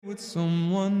with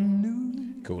someone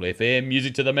new. Cool FM,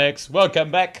 music to the max.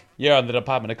 Welcome back. You're on the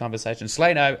Department of Conversation.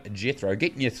 Slano, Jethro,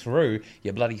 getting you through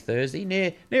your bloody Thursday.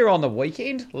 Near on the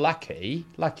weekend. Lucky.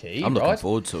 I'm looking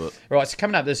forward to it. Right, so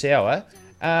coming up this hour,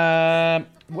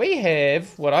 we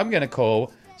have what I'm going to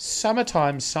call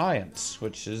summertime science,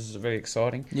 which is very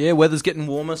exciting. Yeah, weather's getting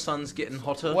warmer, sun's getting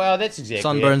hotter. Well, that's exactly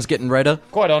Sunburn's getting redder.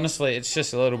 Quite honestly, it's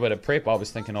just a little bit of prep I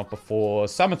was thinking of before with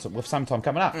summertime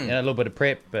coming up. You know, a little bit of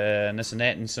prep and this and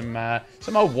that, and some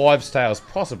old wives' tales,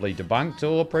 possibly debunked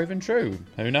or proven true.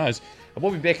 Who knows?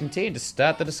 We'll be back in 10 to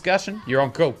start the discussion. You're on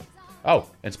Cool. Oh,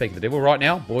 and speaking of the devil right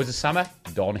now, Boys of Summer,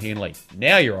 Don Henley.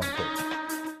 Now you're on Cool.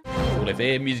 Cool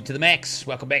FM, music to the max.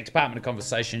 Welcome back to Department of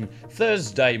Conversation.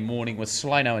 Thursday morning with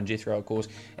Slano and Jethro, of course.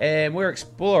 And we're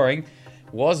exploring,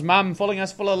 was Mum fooling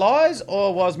us full of lies,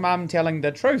 or was Mum telling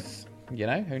the truth? You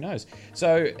know, who knows?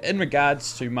 So, in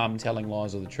regards to Mum telling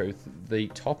lies or the truth, the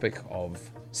topic of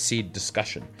said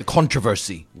discussion. The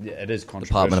controversy. Yeah, it is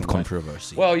controversial. Department of mate.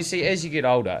 Controversy. Well, you see, as you get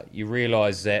older, you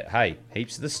realise that, hey,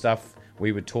 heaps of the stuff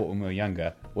we were taught when we were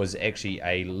younger was actually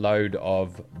a load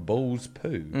of bull's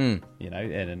poo, you know,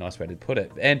 and a nice way to put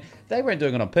it. And they weren't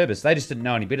doing it on purpose. They just didn't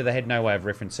know any better. They had no way of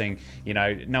referencing, you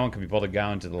know, no one could be bothered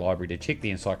going to the library to check the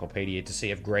encyclopedia to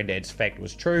see if Granddad's fact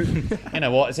was true. You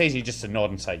know what? It's easy just to nod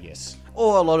and say yes.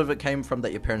 Or a lot of it came from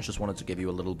that your parents just wanted to give you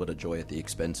a little bit of joy at the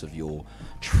expense of your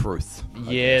truth.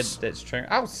 I guess. That's true.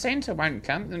 Oh, Santa won't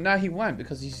come. No, he won't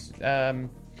because he's...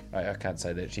 I can't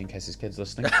say that actually in case his kid's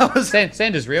listening.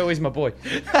 Santa's real, he's my boy.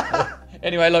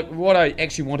 Anyway, look, what I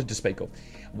actually wanted to speak of.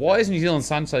 Why is New Zealand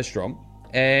sun so strong?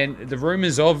 And the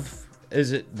rumours of,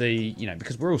 is it the, you know,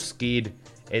 because we're all scared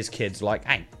as kids, like,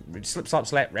 hey, slip, slap,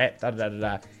 slap, rap,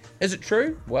 da-da-da-da-da. Is it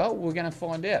true? Well, we're going to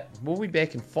find out. We'll be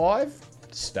back in 5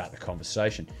 to start the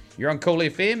conversation. You're on Cool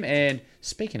FM, and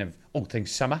speaking of all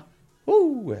things summer,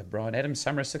 Brian Adams,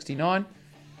 Summer of 69,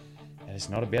 and it's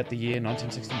not about the year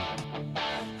 1969.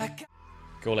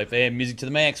 Cool FM, music to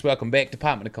the max. Welcome back,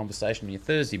 Department of Conversation on your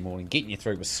Thursday morning, getting you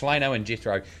through with Slano and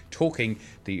Jethro, talking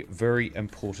the very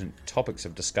important topics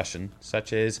of discussion,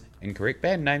 such as incorrect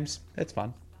band names. That's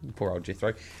fun. Poor old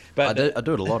Jethro. But I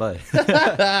do it a lot,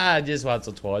 eh? just once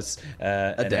or twice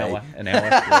a day. An hour.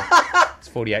 Yeah. It's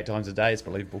 48 times a day. It's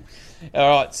believable.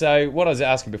 All right, so what I was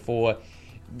asking before,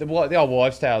 the old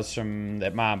wives' tales from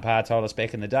that Ma and Pa told us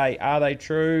back in the day, are they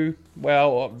true?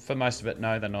 Well, for most of it,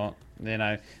 no, they're not. You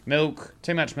know, milk,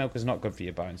 too much milk is not good for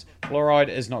your bones. Fluoride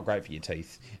is not great for your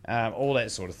teeth. All that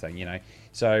sort of thing, you know.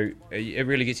 So it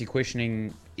really gets you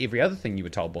questioning every other thing you were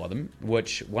told by them,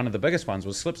 which one of the biggest ones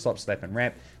was slip, slop, slap and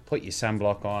wrap, put your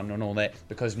sunblock on and all that,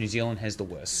 because New Zealand has the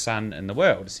worst sun in the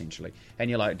world, essentially. And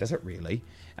you're like, does it really?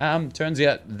 Turns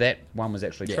out that one was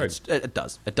actually true. It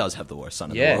does. It does have the worst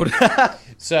sun in the world.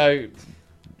 So,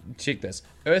 check this.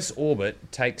 Earth's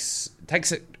orbit takes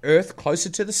Earth closer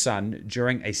to the sun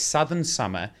during a southern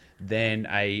summer than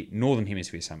a northern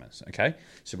hemisphere summers, okay?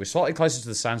 So we're slightly closer to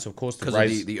the sun, so of course the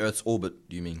rays... Of the Earth's orbit,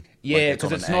 you mean? Yeah,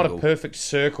 because it's not a perfect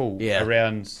circle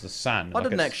around the sun. I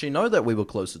didn't actually know that we were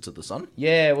closer to the sun.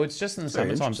 Yeah, well, it's just in the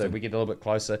summertime, so we get a little bit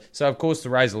closer. So, of course, the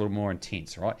rays are a little more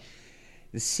intense, right?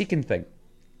 The second thing,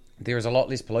 there is a lot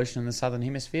less pollution in the southern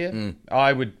hemisphere.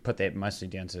 I would put that mostly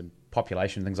down to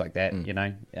population, things like that, you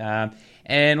know.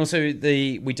 And also,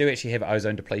 we do actually have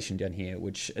ozone depletion down here,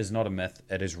 which is not a myth.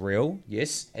 It is real.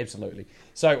 Yes, absolutely.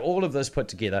 So all of this put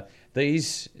together,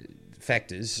 these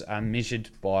factors are measured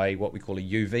by what we call a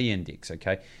UV index,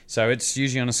 okay? So it's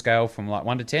usually on a scale from like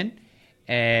 1 to 10.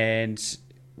 And,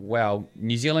 well,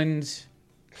 New Zealand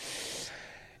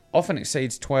often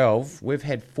exceeds 12. We've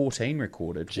had 14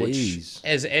 recorded, which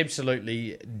is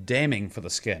absolutely damning for the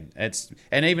skin.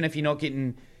 And even if you're not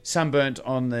getting sunburnt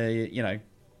on the, you know,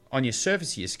 on your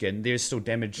surface of your skin, there's still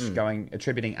damage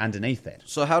attributing underneath that.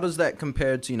 So how does that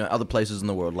compare to, you know, other places in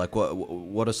the world? Like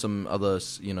what are some other,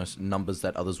 you know, numbers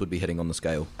that others would be hitting on the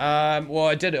scale? Well,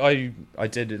 I did a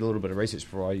little bit of research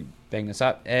before I banged this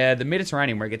up. The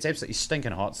Mediterranean, where it gets absolutely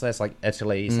stinking hot, so that's like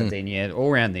Italy, Sardinia,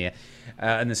 all around there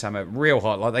in the summer, real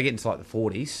hot. Like they get into like the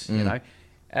 40s, you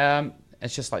know.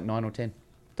 It's just like 9 or 10.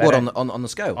 What, on the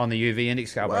scale? On the UV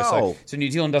index scale, bro. Wow. So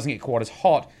New Zealand doesn't get quite as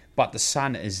hot, but the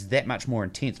sun is that much more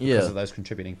intense because of those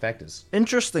contributing factors.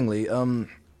 Interestingly, you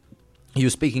were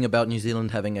speaking about New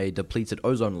Zealand having a depleted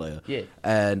ozone layer. Yeah.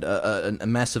 And a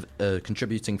massive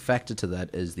contributing factor to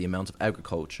that is the amount of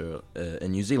agriculture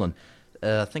in New Zealand.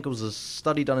 I think it was a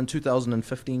study done in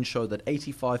 2015 showed that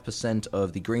 85%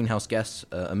 of the greenhouse gas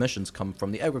emissions come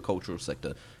from the agricultural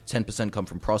sector. 10% come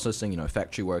from processing, you know,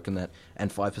 factory work and that,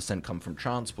 and 5% come from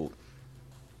transport.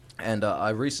 And I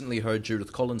recently heard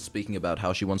Judith Collins speaking about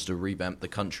how she wants to revamp the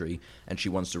country and she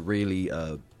wants to really,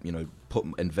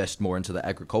 invest more into the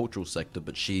agricultural sector,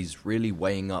 but she's really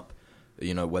weighing up,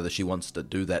 whether she wants to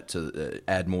do that to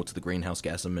add more to the greenhouse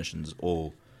gas emissions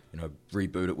or,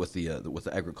 reboot it with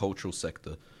the agricultural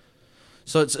sector.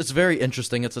 So it's very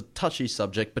interesting. It's a touchy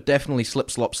subject, but definitely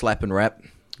slip, slop, slap, and rap.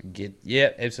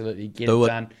 Absolutely. Get Do it it.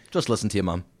 done. Just listen to your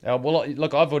mum. Well,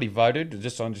 look, I've already voted.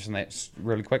 Just on that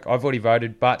really quick. I've already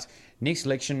voted, but next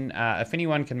election, if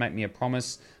anyone can make me a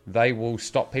promise, they will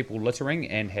stop people littering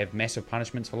and have massive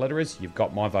punishments for litterers. You've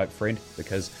got my vote, friend,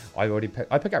 because I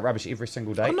pick up rubbish every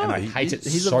single day, and I hate it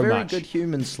he's so much. He's a very good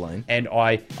human, Slane. And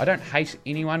I don't hate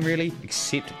anyone really,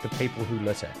 except the people who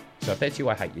litter. So if that's you,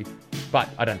 I hate you. But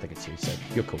I don't think it's you, so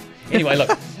you're cool. Anyway,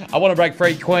 look, I want to break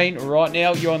free, Queen, right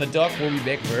now. You're on the dock. We'll be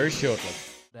back very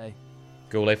shortly.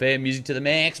 Cool FM, music to the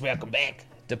max. Welcome back.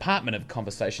 Department of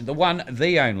Conversation. The one,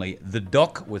 the only, The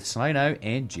Doc with Slano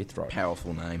and Jethro.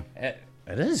 Powerful name. It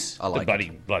is. I like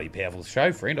the bloody powerful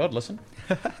show, friend. I'd listen.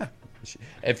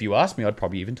 If you asked me, I'd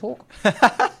probably even talk.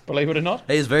 Believe it or not.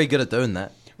 He is very good at doing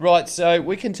that. Right, so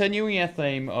we're continuing our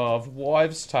theme of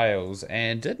wives' tales.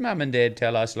 And did Mum and Dad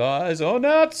tell us lies or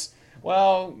not?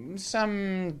 Well,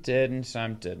 some did and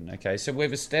some didn't. Okay, so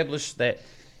we've established that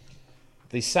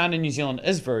the sun in New Zealand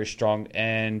is very strong,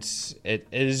 and it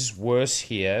is worse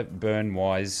here,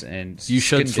 burn-wise, and You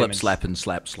should skin slip, damage. slap, and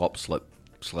slap, slop, slip,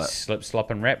 slap. Slip,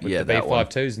 slop, and rap with Yeah, the that one.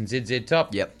 B52s and ZZ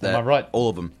top. Yep. Am I right? All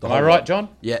of them. The Am I whole right, lot. John?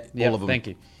 Yeah, Yep, all of them. Thank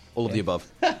you. All of the above.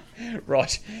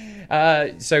 Right.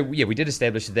 We did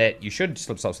establish that you should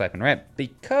slip, slop, slap, and rap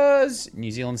because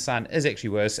New Zealand's sun is actually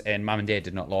worse, and Mum and Dad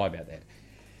did not lie about that.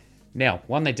 Now,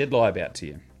 one they did lie about to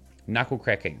you. Knuckle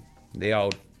cracking. The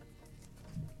old...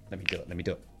 Let me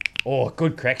do it. Oh,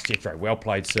 good cracks, Jethro. Well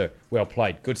played, sir. Well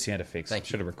played. Good sound effects. Thank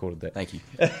you. Should have recorded that. Thank you.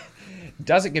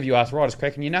 Does it give you arthritis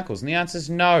cracking your knuckles? And the answer is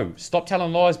no. Stop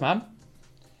telling lies, Mum.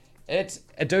 A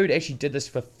dude actually did this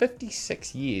for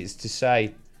 56 years to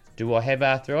say, do I have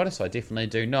arthritis? I definitely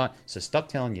do not. So stop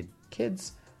telling your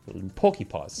kids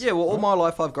porcupines. Yeah, well, all my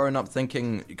life I've grown up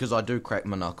thinking, because I do crack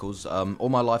my knuckles, all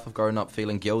my life I've grown up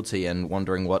feeling guilty and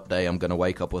wondering what day I'm going to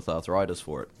wake up with arthritis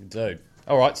for it. Dude.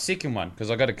 All right, second one,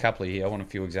 because I got a couple here. I want a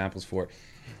few examples for it.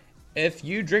 If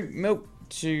you drink milk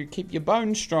to keep your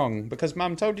bones strong, because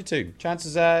Mum told you to,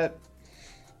 chances are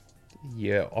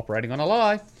you're operating on a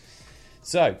lie.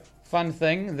 So, fun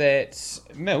thing that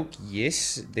milk,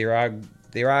 yes, there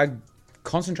are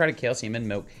concentrated calcium in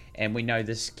milk, and we know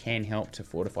this can help to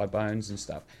fortify bones and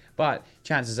stuff. But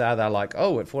chances are they're like,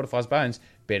 oh, it fortifies bones,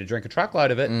 better drink a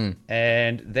truckload of it,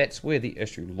 and that's where the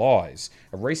issue lies.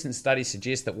 A recent study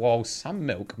suggests that while some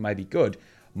milk may be good,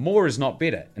 more is not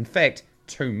better. In fact,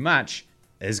 too much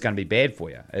is going to be bad for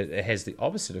you. It has the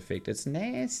opposite effect. It's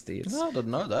nasty. No, I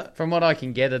didn't know that. From what I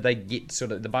can gather, they get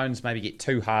the bones maybe get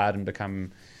too hard and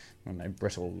become, I don't know,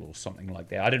 brittle or something like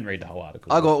that. I didn't read the whole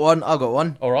article. I got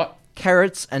one. All right.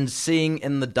 Carrots and seeing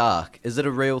in the dark. Is it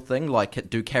a real thing? Like,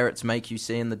 do carrots make you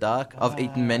see in the dark? I've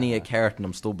eaten many a carrot and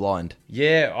I'm still blind.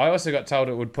 Yeah, I also got told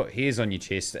it would put hairs on your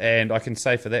chest, and I can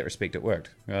say for that respect it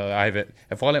worked. I have it.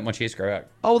 If I let my chest grow out.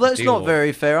 Oh, that's dear not Lord.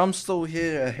 very fair. I'm still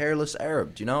here, a hairless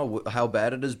Arab. Do you know how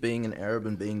bad it is being an Arab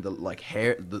and being the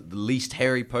least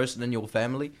hairy person in your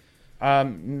family?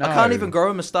 No. I can't even grow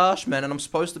a moustache, man, and I'm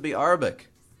supposed to be Arabic.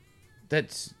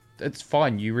 It's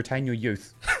fine. You retain your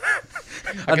youth.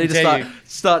 I need can to tell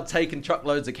start taking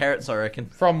truckloads of carrots, I reckon.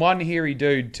 From one hairy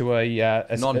dude to a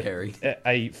Non-hairy.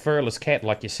 a furless cat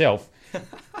like yourself.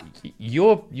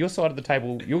 Your side of the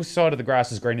table, your side of the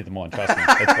grass is greener than mine. Trust me,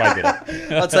 it's way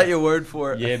better. I'll take your word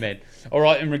for it. Yeah, man. All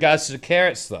right. In regards to the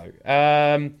carrots, though,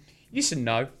 yes and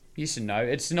no. Yes and no.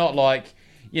 It's not like,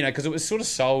 because it was sort of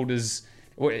sold as,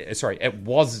 it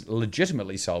was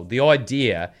legitimately sold. The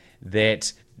idea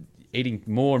that eating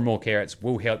more and more carrots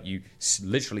will help you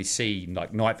literally see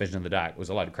like night vision in the dark was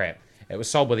a load of crap. It was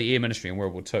sold by the Air Ministry in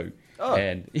World War II. Oh.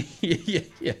 And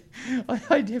yeah. I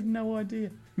have no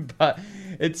idea. But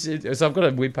so I've got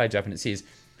a webpage up and it says,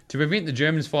 to prevent the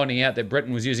Germans finding out that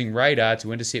Britain was using radar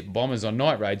to intercept bombers on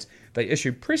night raids, they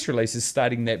issued press releases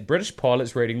stating that British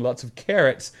pilots were eating lots of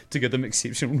carrots to give them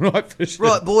exceptional night vision.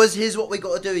 Right, boys, here's what we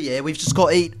got to do, yeah? We've just got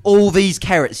to eat all these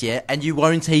carrots, yeah? And you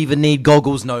won't even need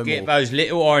goggles no Get more. those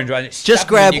little orange ones. Just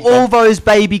stuff them in grab your all those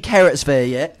baby carrots there,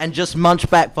 yeah? And just munch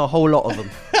back for a whole lot of them.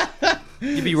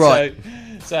 You'd be right.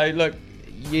 So look,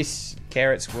 yes,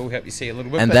 carrots will help you see a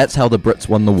little bit. And but that's how the Brits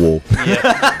won the war.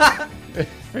 yeah,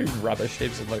 very rubbish,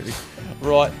 absolutely.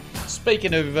 Right.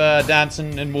 Speaking of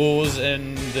dancing and wars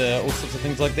and all sorts of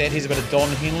things like that, here's a bit of Don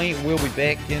Henley. We'll be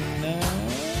back in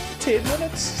 10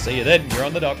 minutes. See you then. You're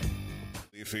on the dock.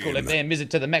 Call it man, visit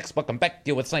to the max. Welcome back.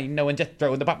 Deal with saying no and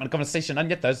Jethro in the Department of Conversation on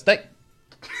your Thursday.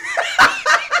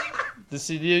 You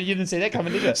didn't see that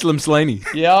coming, did you? Slim Slaney.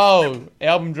 Yo,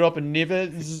 album dropping never.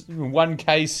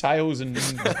 1K sales and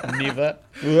never.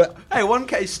 Hey,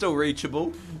 1K is still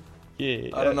reachable. Yeah.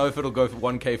 I don't know if it'll go for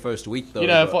 1K first week, though. You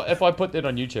know, if I put that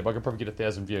on YouTube, I could probably get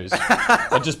 1,000 views.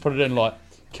 I just put it in like,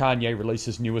 Kanye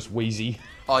releases newest Wheezy.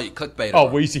 Oh, you clickbait. Oh,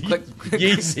 Wheezy.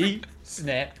 Yeezy.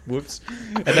 Snap. Whoops.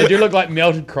 And they do look like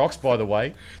melted Crocs, by the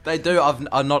way. They do.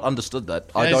 I've not understood that.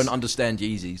 I don't understand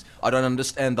Yeezys. I don't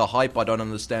understand the hype. I don't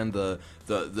understand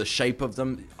the shape of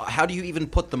them. How do you even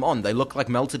put them on? They look like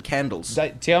melted candles.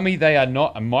 Tell me they are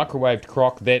not a microwaved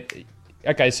Croc that...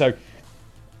 Okay, so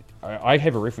I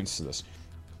have a reference to this.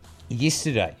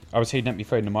 Yesterday, I was heating up my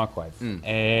food in the microwave,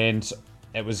 and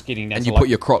it was getting down And to you like, put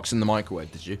your Crocs in the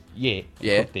microwave, did you? Yeah.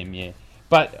 Yeah. Cooked them, yeah.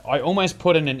 But I almost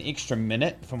put in an extra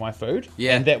minute for my food.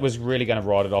 Yeah. And that was really going to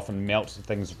ride it off and melt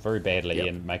things very badly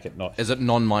and make it not... Is it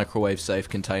non-microwave safe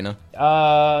container?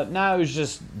 No, it was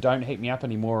just don't heat me up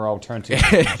anymore or I'll turn to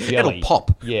jelly. It'll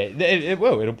pop. Yeah, it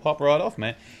will. It'll pop right off,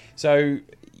 man. So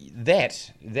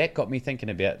that got me thinking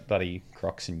about bloody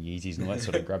Crocs and Yeezys and all that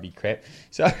sort of grubby crap.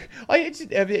 So I've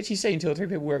actually seen 2 or 3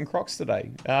 people wearing Crocs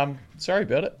today. Sorry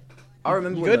about it. I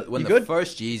remember when the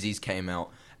first Yeezys came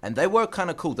out, and they were kind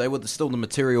of cool. They were still the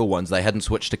material ones. They hadn't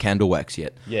switched to candle wax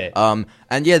yet. Yeah.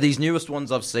 And yeah, these newest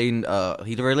ones I've seen,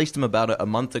 he released them about a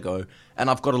month ago, and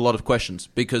I've got a lot of questions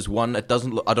because one, it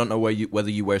doesn't look, I don't know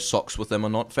whether you wear socks with them or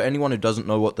not. For anyone who doesn't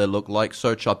know what they look like,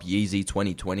 search up Yeezy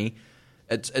 2020.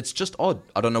 It's just odd.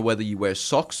 I don't know whether you wear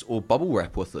socks or bubble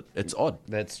wrap with it. It's odd.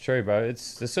 That's true, bro. They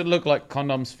sort of look like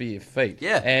condoms for your feet.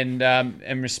 Yeah. And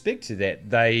in respect to that,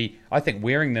 I think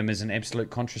wearing them is an absolute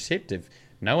contraceptive.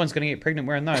 No one's going to get pregnant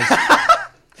wearing those.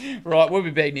 Right, we'll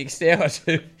be back next hour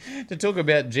to talk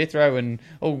about Jethro and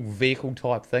all vehicle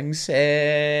type things.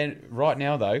 And right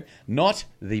now, though, not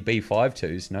the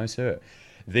B52s, no sir.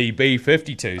 The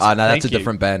B52s. Oh, no, that's a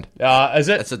different band. Is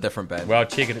it? It's a different band. Well,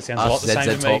 check it. It sounds a lot the ZZ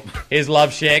same to me. Top. Here's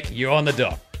Love Shack. You're on the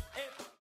dock.